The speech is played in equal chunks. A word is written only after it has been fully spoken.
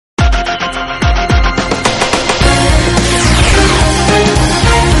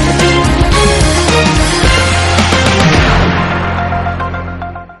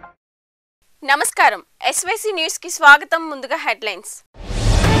నమస్కారం SYC news కి స్వాగతం ముందుగా హెడ్లైన్స్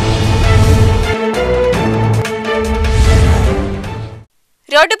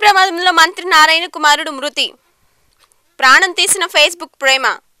రోడ్డు ప్రమాదంలో మంత్రి నారాయణ కుమారుడు మృతి ప్రాణం తీసిన ఫేస్బుక్ ప్రేమ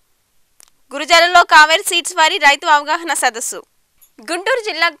గురుజాలలో కావేరి సీడ్స్ వారి రైతు అవగాహన సదస్సు గుంటూరు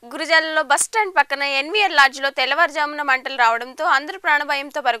జిల్లా గురుజాలలో బస్టాండ్ పక్కన ఎన్వీఆర్ లాడ్జ్లో తెల్లవారుజామున మంటలు రావడంతో అందరూ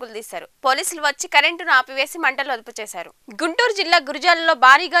ప్రాణభయంతో పరుగులు తీశారు. పోలీసులు వచ్చి కరెంటును ఆపివేసి మంటలు అదుపు చేశారు. గుంటూరు జిల్లా గురుజాలలో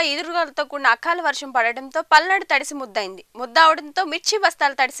భారీగా ఈదురుగాలతో కూడిన అకాల వర్షం పడడంతో పల్నాడు తడిసి ముద్దైంది. ముద్దవడంతో మిర్చి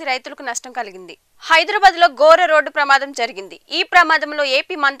బస్తాలు తడిసి రైతులకు నష్టం కలిగింది. హైదరాబాద్ లో ఘోర రోడ్డు ప్రమాదం జరిగింది. ఈ ప్రమాదంలో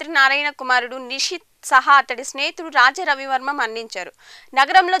ఏపీ మంత్రి నారాయణ కుమారుడు నిషిత్ సహా అతడి స్నేహితుడు రాజా రవివర్మ మరణించారు.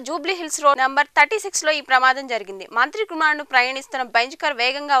 నగరంలో జూబ్లీ హిల్స్ రోడ్ నంబర్ 36 లో ఈ ప్రమాదం జరిగింది. మంత్రి కుమారుడు ప్రయాణిస్తున్న బెంజ్ కార్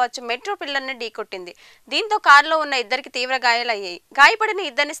వేగంగా వచ్చి మెట్రో పిల్లర్ని ఢీకొట్టింది. దీంతో కారులో ఉన్న ఇద్దరికి తీవ్ర గాయాలయ్యాయి. గాయపడిన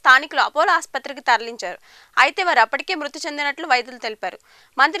ఇద్దరిని స్థానికులు అపోలో ఆసుపత్రికి తరలించారు. అయితే వారు అప్పటికే మృతి చెందినట్లు వైద్యులు తెలిపారు.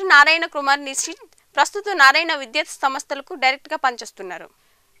 మంత్రి నారాయణ కుమార్ నిషిత్ ప్రస్తుతం నారాయణ విద్యుత్ సంస్థలకు డైరెక్ట్ గా పనిచేస్తున్నారు.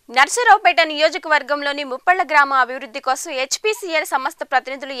 నర్సరావుపేట నియోజకవర్గంలోని ముప్పళ్ల గ్రామ అభివృద్ధి కోసం హెచ్పీసీఎల్ సంస్థ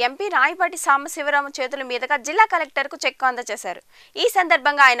ప్రతినిధులు ఎంపీ రాయపాటి సాంబశివరామ చేతుల మీదుగా జిల్లా కలెక్టర్ కు చెక్కు అందజేశారు. ఈ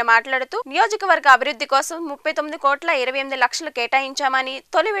సందర్భంగా ఆయన మాట్లాడుతూ నియోజకవర్గ అభివృద్ధి కోసం 39,28,00,000 కేటాయించామని,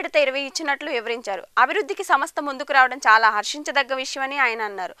 తొలి విడత 20 ఇచ్చినట్లు వివరించారు. అభివృద్ధికి సంస్థ ముందుకు రావడం చాలా హర్షించదగ్గ విషయమని ఆయన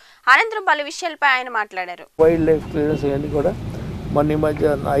అన్నారు. అనంతరం పలు విషయాలపై ఆయన మాట్లాడారు. మొన్న ఈ మధ్య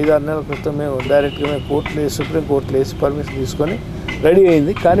 5-6 నెలల క్రితం మేము డైరెక్ట్గా సుప్రీం కోర్టులో వేసి పర్మిషన్ తీసుకొని రెడీ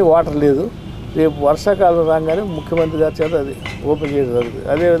అయింది. కానీ వాటర్ లేదు. రేపు వర్షాకాలం రాగానే ముఖ్యమంత్రి గారి చేత అది ఓపెన్ చేయడం జరుగుతుంది.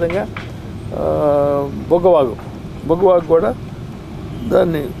 అదేవిధంగా బొగ్గవాగు కూడా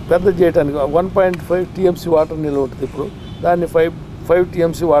దాన్ని పెద్ద చేయడానికి 1.5 TMC వాటర్ నిల్వ ఉంటుంది. ఇప్పుడు దాన్ని 5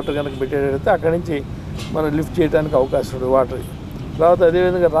 TMC వాటర్ కనుక పెట్టేటైతే అక్కడి నుంచి మనం లిఫ్ట్ చేయడానికి అవకాశం ఉంది వాటర్. తర్వాత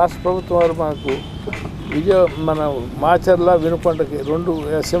అదేవిధంగా రాష్ట్ర ప్రభుత్వం వారు మనకు మన Macherla వినుకొండకి 2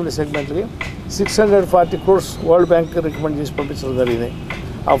 assembly సెగ్మెంట్లకి 640 crores world bank recommend చేసి పంపించడం జరిగినాయి.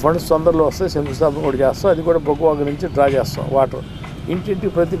 ఆ ఫండ్స్ తొందరలో వస్తే శంకుస్థాపన కూడా చేస్తాం. అది కూడా బొగ్గవాగు నుంచి డ్రా చేస్తాం వాటర్.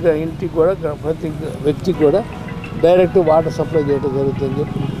 ప్రతి ఇంటికి కూడా ప్రతి వ్యక్తికి కూడా డైరెక్ట్ వాటర్ సప్లై చేయడం జరుగుతుందని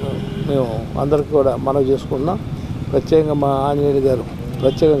చెప్పి మేము అందరికీ కూడా మనవి చేసుకుంటున్నాం. ప్రత్యేకంగా మా ఆంజనేయులు గారు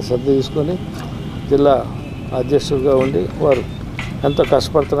ప్రత్యేకంగా శ్రద్ధ తీసుకొని జిల్లా అధ్యక్షుడిగా ఉండి వారు ఎంతో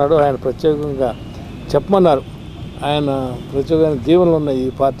కష్టపడుతున్నాడు. ఆయన ప్రత్యేకంగా చెప్పమన్నారు. ఆయన ప్రత్యేకమైన దీవెనలు ఉన్నాయి ఈ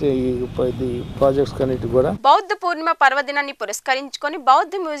పార్టీ ఈ ప్రాజెక్ట్స్ కన్నిటి కూడా. బౌద్ధ పూర్ణిమ పర్వదినాన్ని పురస్కరించుకొని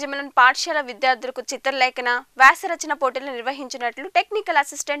బౌద్ధ మ్యూజియంలోని పాఠశాల విద్యార్థులకు చిత్రలేఖన, వ్యాసరచన పోటీలు నిర్వహించినట్లు టెక్నికల్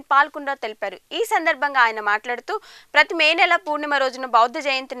అసిస్టెంట్ పాల్కొండ తెలిపారు. ఈ సందర్భంగా ఆయన మాట్లాడుతూ ప్రతి మే నెల పూర్ణిమ రోజున బౌద్ధ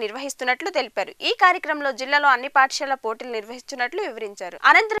జయంతి నిర్వహిస్తున్నట్లు తెలిపారు. ఈ కార్యక్రమంలో జిల్లాలో అన్ని పాఠశాల పోటీలు నిర్వహిస్తున్నట్లు వివరించారు.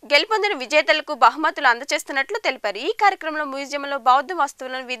 అనంతరం గెలుపొందిన విజేతలకు బహుమతులు అందజేస్తున్నట్లు తెలిపారు. ఈ కార్యక్రమంలో మ్యూజియంలో బౌద్ధ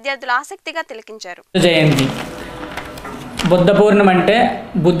వస్తువులను విద్యార్థులు ఆసక్తిగా తిలకించారు. బుద్ధ పూర్ణిమ అంటే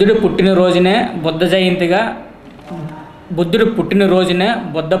బుద్ధుడు పుట్టినరోజునే బుద్ధ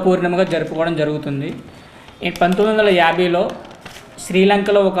పూర్ణిమగా జరుపుకోవడం జరుగుతుంది. 1950లో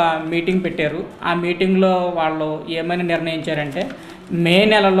శ్రీలంకలో ఒక మీటింగ్ పెట్టారు. ఆ మీటింగ్లో వాళ్ళు ఏమైనా నిర్ణయించారంటే మే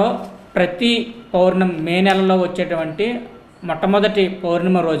నెలలో వచ్చేటువంటి మొట్టమొదటి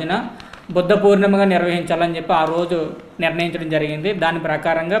పౌర్ణిమ రోజున బుద్ధ పూర్ణిమగా నిర్వహించాలని చెప్పి ఆ రోజు నిర్ణయించడం జరిగింది. దాని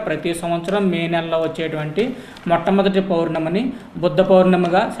ప్రకారంగా ప్రతి సంవత్సరం మే నెలలో వచ్చేటువంటి మొట్టమొదటి పౌర్ణమిని బుద్ధ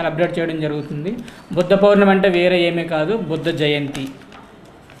పౌర్ణమిగా సెలబ్రేట్ చేయడం జరుగుతుంది. బుద్ధ పౌర్ణమి అంటే వేరే ఏమీ కాదు, బుద్ధ జయంతి.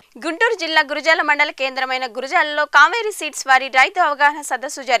 గుంటూరు జిల్లా గురుజాల మండల కేంద్రమైన గురుజాలలో కావేరి సీడ్స్ వారి రైతు అవగాహన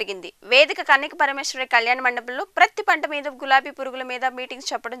సదస్సు జరిగింది. వేదిక కన్నిక పరమేశ్వరి కళ్యాణ మండపంలో ప్రతి పంట మీద గులాబీ పురుగుల మీద మీటింగ్స్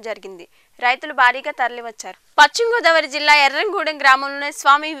చెప్పడం జరిగింది. రైతులు భారీగా తరలివచ్చారు. పశ్చిమ గోదావరి జిల్లా ఎర్రంగూడెం గ్రామంలోని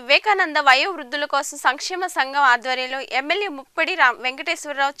స్వామి వివేకానంద వయోవృద్ధుల కోసం సంక్షేమ సంఘం ఆధ్వర్యంలో ఎమ్మెల్యే ముప్పడి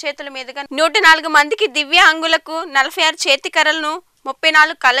వెంకటేశ్వరరావు చేతుల మీదుగా 104 మందికి దివ్యాంగులకు 46 చేతికర్రలను,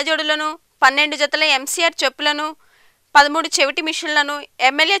 34 కళ్ళజోడులను, 12 జతల MCR చెప్పులను, 13 చెవిటి మిషన్లను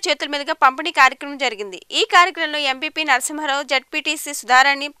ఎమ్మెల్యే చేతుల మీదుగా పంపిణీ కార్యక్రమం జరిగింది. ఈ కార్యక్రమంలో ఎంపీపీ నరసింహారావు, జడ్పీటీసీ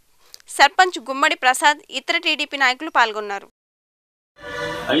సుధారాణి, సర్పంచ్ గుమ్మడి ప్రసాద్, ఇతర టీడీపీ నాయకులు పాల్గొన్నారు.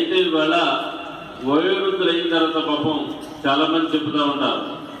 అయితే ఇవాళ వయోవృద్ధులు అయిన తర్వాత పాపం చాలా మంది చెప్తూ ఉంటారు,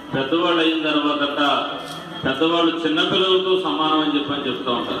 పెద్దవాళ్ళు అయిన తర్వాత పెద్దవాళ్ళు చిన్నపిల్లలతో సమానం అని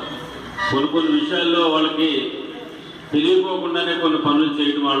చెప్తూ ఉంటారు. కొన్ని విషయాల్లో వాళ్ళకి తెలియకోకుండానే కొన్ని పనులు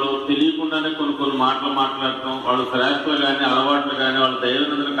చేయడం, వాళ్ళు తెలియకుండానే కొన్ని మాటలు మాట్లాడటం, వాళ్ళు శ్రేష్టలు కానీ అలవాట్లు కానీ వాళ్ళ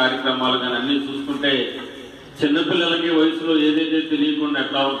దైనందిన కార్యక్రమాలు కానీ అన్నీ చూసుకుంటే చిన్నపిల్లలకి వయసులో ఏదైతే తెలియకుండా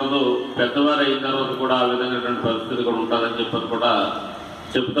ఎట్లా ఉంటుందో పెద్దవారు అయిన తర్వాత కూడా ఆ విధమైనటువంటి పరిస్థితి కూడా ఉంటుందని చెప్పని కూడా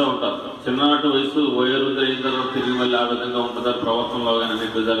చెప్తూ ఉంటారు. చిన్ననాటి వయసు వయోవృద్ధులు అయిన తర్వాత తిరిగి మళ్ళీ ఆ విధంగా ఉంటుందని ప్రవర్తనలో కానీ అన్ని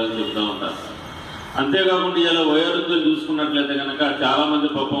విధాలని చెప్తూ ఉంటారు. అంతేకాకుండా ఇలా వయోవృద్ధులు చూసుకున్నట్లయితే కనుక చాలా మంది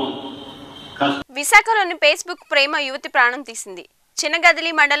పాపం విశాఖలోని ఫేస్బుక్ ప్రేమ యువతి ప్రాణం తీసింది.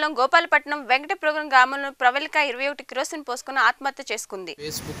 చిన్నగదిలి మండలం గోపాలపట్నం వెంకటపురం గ్రామంలో ప్రవళిక 21 కిరోసిన్ పోసుకుని ఆత్మహత్య చేసుకుంది.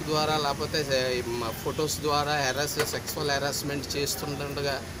 ఫేస్బుక్ ద్వారా లేకపోతే ఫొటోస్ ద్వారా సెక్సువల్ హెరాస్మెంట్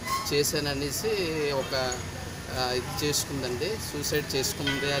చేస్తుండగా చేశాననేసి ఒక ఇది చేసుకుందండి, సూసైడ్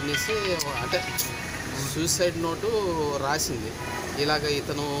చేసుకుంది అనేసి, అంటే సూసైడ్ నోటు రాసింది. ఇలాగ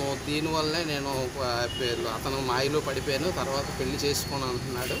ఇతను దీనివల్లనే నేను అతను మాయలో పడిపోయాను, తర్వాత పెళ్లి చేసుకొని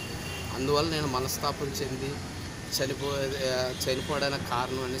అంటున్నాడు, అందువల్ల నేను మనస్తాపం చెంది చనిపోవడానికి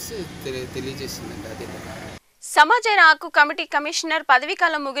కారణం అనేసి తెలియజేసిందండి. అదే సమాచార హక్కు కమిటీ కమిషనర్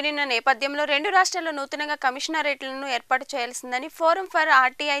పదవీకాలం ముగిలిన నేపథ్యంలో 2 రాష్ట్రాల్లో నూతనంగా కమిషనరేట్లను ఏర్పాటు చేయాల్సిందని ఫోరం ఫర్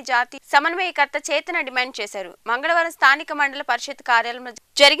ఆర్టీఐ జాతీయ సమన్వయకర్త చేతన డిమాండ్ చేశారు. మంగళవారం స్థానిక మండల పరిషత్ కార్యాలయంలో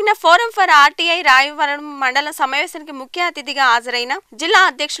జరిగిన ఫోరం ఫర్ ఆర్టీఐ రాయవరం మండల సమావేశానికి ముఖ్య అతిథిగా హాజరైన జిల్లా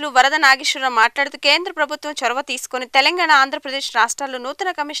అధ్యక్షులు వరద నాగేశ్వరరావు మాట్లాడుతూ కేంద్ర ప్రభుత్వం చొరవ తీసుకుని తెలంగాణ, ఆంధ్రప్రదేశ్ రాష్ట్రాల్లో నూతన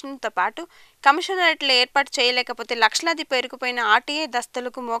కమిషన్తో పాటు కమిషనరేట్లు ఏర్పాటు చేయలేకపోతే లక్షలాది పేరుకుపోయిన ఆర్టీఐ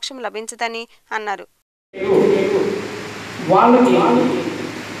దస్తులకు మోక్షం లభించదని అన్నారు. వాళ్ళకి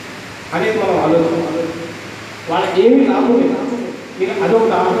అనేది మనం ఆలోచన, వాళ్ళకి ఏమీ లాభం లేదు. మీరు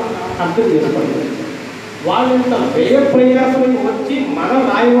అదొక అర్థం చేసుకోండి. వాళ్ళంత వ్యయ ప్రయాసం వచ్చి మనం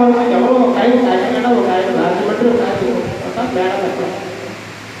రాయవాళ్ళ ఎవరో ఒక ఆయన కాకినాడ, ఒక ఆయన రాజమండ్రి, ఒక ఆయన మేడం ఎక్కడ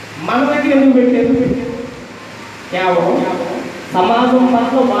మన దగ్గర ఎందుకు పెట్టారు? కేవలం సమాజం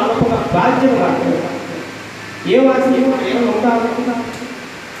పట్ల వాళ్ళకున్న బాధ్యత మాత్రమే. ఏ వాసి ఏమైనా ఉంటారు,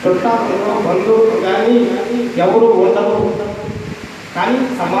 చుట్టాలు బంధువులు కానీ ఎవరు ఉండరు, కానీ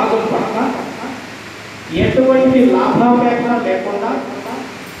సమాజం పట్ల ఎటువంటి లాభాపేక్ష లేకుండా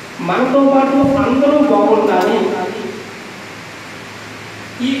మనతో పాటు అందరూ బాగుండాలి.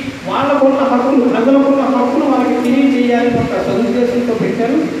 ఈ వాళ్ళకున్న హక్కులు, ప్రజలకున్న హక్కులు వాళ్ళకి తెలియజేయాలని ఒక సదుద్దేశంతో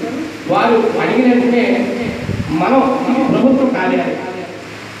పెట్టారు. వారు అడిగినట్టే మనం ప్రభుత్వ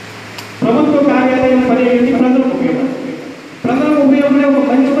కార్యాలయం పని ఏంటి? ప్రజలకు ఉపయోగపడే ఒక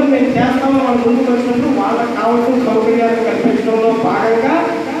మంచి పని మేము చేస్తామని వాళ్ళు ముందుకు వచ్చినప్పుడు వాళ్ళకి కావాల్సిన సౌకర్యాలు కల్పించడంలో భాగంగా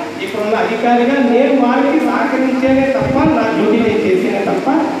ఇక్కడున్న అధికారిగా నేను వారికి సహకరించేనే తప్ప, నా డ్యూటీ నేను చేసేనే తప్ప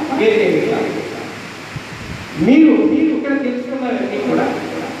వేరే కాదు. మీరు ఇక్కడ తెలుసుకున్నారని కూడా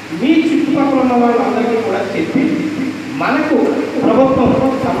మీ చుట్టుపక్కల ఉన్న వాళ్ళందరికీ కూడా చెప్పి మనకు ప్రభుత్వం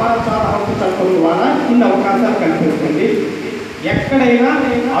సమాచార హక్కు చట్టం ద్వారా ఇన్ని అవకాశాలు కల్పిస్తుంది. ఎక్కడైనా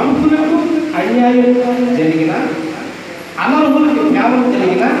అర్హులకు అన్యాయం జరిగినా, అనర్హులకు న్యాయం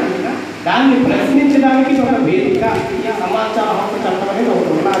జరిగినా దాన్ని ప్రశ్నించడానికి ఒక వేదిక ఈ సమాచార హక్కు చట్టం అనేది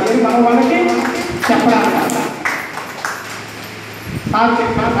ఒకటి ఉన్నది అని మనం వాళ్ళకి చెప్పడానికి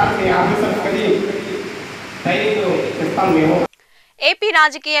ఆఫీసర్కి ధైర్యం ఇస్తాం మేము. ఏపీ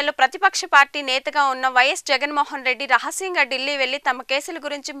రాజకీయాల్లో ప్రతిపక్ష పార్టీ నేతగా ఉన్న వైఎస్ జగన్మోహన్ రెడ్డి రహస్యంగా ఢిల్లీ వెళ్లి తమ కేసుల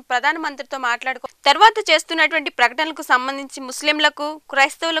గురించి ప్రధానమంత్రితో తర్వాత చేస్తున్నటువంటి ప్రకటనలకు సంబంధించి ముస్లింలకు,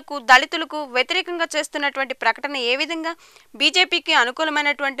 క్రైస్తవులకు, దళితులకు వ్యతిరేకంగా చేస్తున్నటువంటి ప్రకటన ఏ విధంగా బీజేపీకి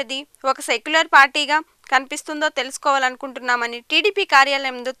అనుకూలమైనటువంటిది, ఒక సెక్యులర్ పార్టీగా కనిపిస్తుందో తెలుసుకోవాలనుకుంటున్నామని టీడీపీ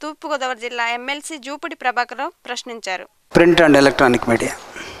కార్యాలయం ముందు తూర్పుగోదావరి జిల్లా ఎమ్మెల్సీ జూపూడి ప్రభాకర్ రావు ప్రశ్నించారు. ప్రింట్ అండ్ ఎలక్ట్రానిక్ మీడియా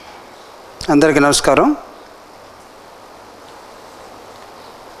అందరికీ నమస్కారం.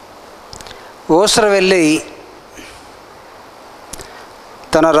 ఓసరవెల్లి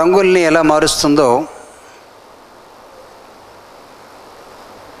తన రంగుల్ని ఎలా మారుస్తుందో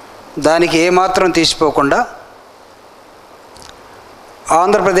దానికి ఏమాత్రం తీసిపోకుండా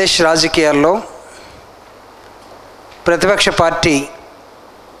ఆంధ్రప్రదేశ్ రాజకీయాల్లో ప్రతిపక్ష పార్టీ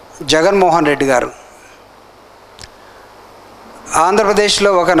జగన్మోహన్ రెడ్డి గారు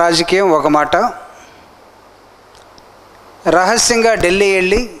ఆంధ్రప్రదేశ్లో ఒక రాజకీయం ఒక మాట, రహస్యంగా ఢిల్లీ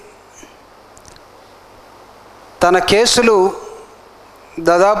వెళ్ళి తన కేసులు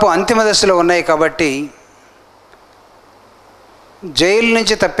దాదాపు అంతిమ దశలో ఉన్నాయి కాబట్టి జైలు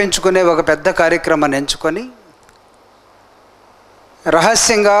నుంచి తప్పించుకునే ఒక పెద్ద కార్యక్రమాన్ని ఎంచుకొని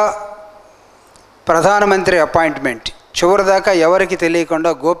రహస్యంగా ప్రధానమంత్రి అపాయింట్మెంట్ చివరిదాకా ఎవరికి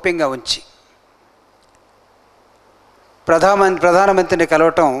తెలియకుండా గోప్యంగా ఉంచి ప్రధానమంత్రిని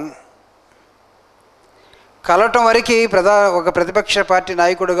కలవటం వరకు ఒక ప్రతిపక్ష పార్టీ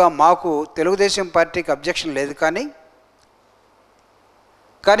నాయకుడిగా మాకు తెలుగుదేశం పార్టీకి అబ్జెక్షన్ లేదు,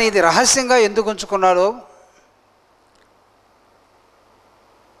 కానీ ఇది రహస్యంగా ఎందుకు ఉంచుకున్నాడో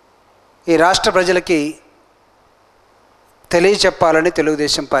ఈ రాష్ట్ర ప్రజలకి తెలియచెప్పాలని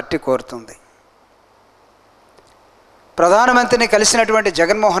తెలుగుదేశం పార్టీ కోరుతుంది. ప్రధానమంత్రిని కలిసినటువంటి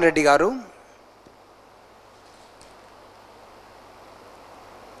జగన్మోహన్ రెడ్డి గారు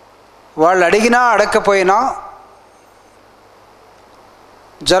వాళ్ళు అడిగినా అడగకపోయినా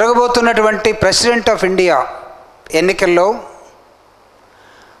జరగబోతున్నటువంటి ప్రెసిడెంట్ ఆఫ్ ఇండియా ఎన్నికల్లో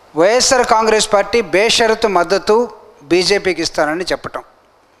వైఎస్ఆర్ కాంగ్రెస్ పార్టీ బేషరతు మద్దతు బీజేపీకి ఇస్తానని చెప్పటం,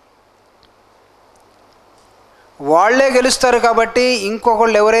 వాళ్ళే గెలుస్తారు కాబట్టి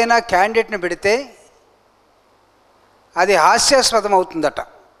ఇంకొకళ్ళు ఎవరైనా క్యాండిడేట్ని పెడితే అది హాస్యాస్పదం అవుతుందట.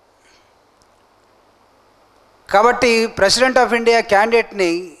 కాబట్టి ప్రెసిడెంట్ ఆఫ్ ఇండియా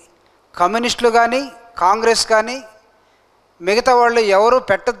క్యాండిడేట్ని కమ్యూనిస్టులు కానీ కాంగ్రెస్ కానీ మిగతా వాళ్ళు ఎవరూ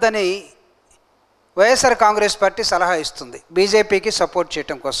పెట్టొద్దని వైఎస్ఆర్ కాంగ్రెస్ పార్టీ సలహా ఇస్తుంది బీజేపీకి సపోర్ట్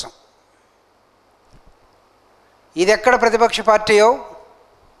చేయటం కోసం. ఇది ఎక్కడ ప్రతిపక్ష పార్టీయో,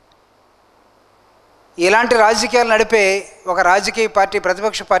 ఇలాంటి రాజకీయాలు నడిపే ఒక రాజకీయ పార్టీ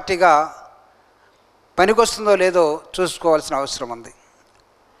ప్రతిపక్ష పార్టీగా పనికొస్తుందో లేదో చూసుకోవాల్సిన అవసరం ఉంది.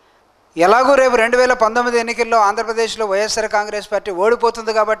 ఎలాగూ రేపు 2019 ఎన్నికల్లో ఆంధ్రప్రదేశ్లో వైఎస్ఆర్ కాంగ్రెస్ పార్టీ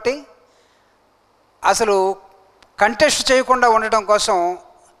ఓడిపోతుంది కాబట్టి అసలు కంటెస్ట్ చేయకుండా ఉండటం కోసం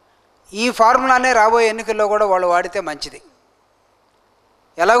ఈ ఫార్ములానే రాబోయే ఎన్నికల్లో కూడా వాళ్ళు వాడితే మంచిది.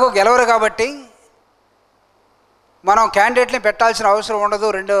 ఎలాగో గెలవరు కాబట్టి మనం క్యాండిడేట్ని పెట్టాల్సిన అవసరం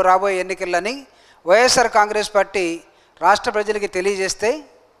ఉండదు రాబోయే ఎన్నికలని వైఎస్ఆర్ కాంగ్రెస్ పార్టీ రాష్ట్ర ప్రజలకి తెలియజేస్తే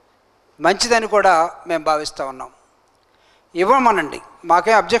మంచిదని కూడా మేము భావిస్తూ ఉన్నాం. ఇవ్వమనండి,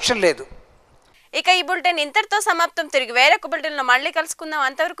 మాకేం అబ్జెక్షన్ లేదు. ఇక ఈ బులెటిన్ ఇంతటితో సమాప్తం. తిరిగి వేరొక బులెటిన్లో మళ్ళీ కలుసుకుందాం.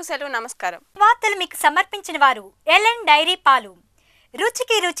 అంతవరకు సెలవు, నమస్కారం. వార్తలు మీకు సమర్పించిన వారు ఎల్ఎన్ డైరీ పాలు,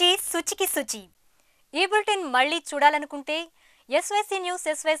 రుచికి రుచి, శుచికి శుచి. ఈ బులెటిన్ మళ్ళీ చూడాలనుకుంటే SYC news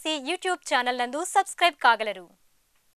SYC YouTube channel నందు సబ్స్క్రైబ్ కాగలరు.